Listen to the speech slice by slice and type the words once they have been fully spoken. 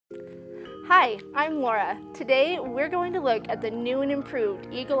Hi, I'm Laura. Today we're going to look at the new and improved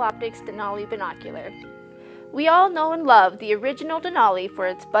Eagle Optics Denali Binocular. We all know and love the original Denali for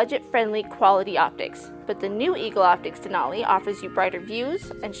its budget-friendly quality optics, but the new Eagle Optics Denali offers you brighter views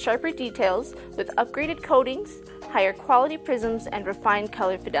and sharper details with upgraded coatings, higher quality prisms, and refined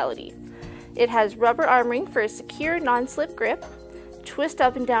color fidelity. It has rubber armoring for a secure non-slip grip, twist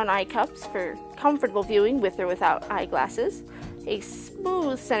up and down eye cups for comfortable viewing with or without eyeglasses, a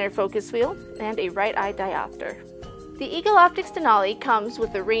smooth center focus wheel, and a right eye diopter. The Eagle Optics Denali comes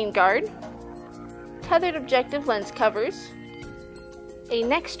with a rain guard, tethered objective lens covers, a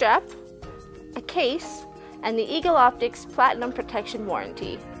neck strap, a case, and the Eagle Optics Platinum Protection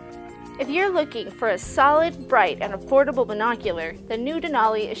Warranty. If you're looking for a solid, bright, and affordable binocular, the new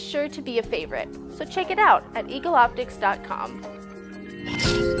Denali is sure to be a favorite, so check it out at eagleoptics.com.